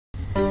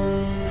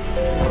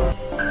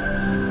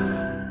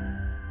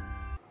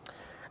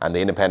And the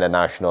Independent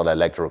National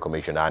Electoral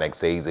Commission INEC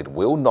says it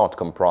will not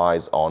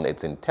compromise on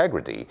its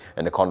integrity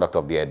in the conduct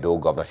of the Edo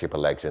governorship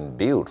election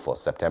billed for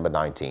September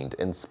 19th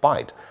in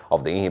spite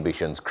of the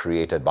inhibitions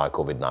created by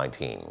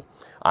COVID-19.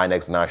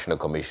 INEC's National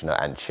Commissioner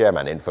and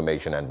Chairman,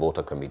 Information and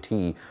Voter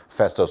Committee,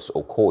 Festus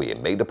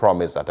Okoye, made the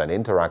promise at an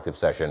interactive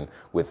session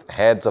with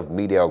heads of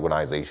media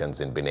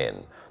organizations in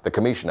Benin. The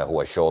commissioner,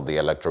 who assured the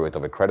electorate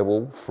of a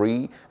credible,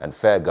 free and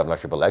fair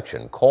governorship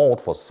election,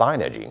 called for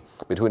synergy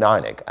between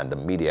INEC and the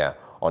media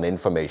on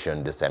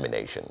information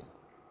dissemination.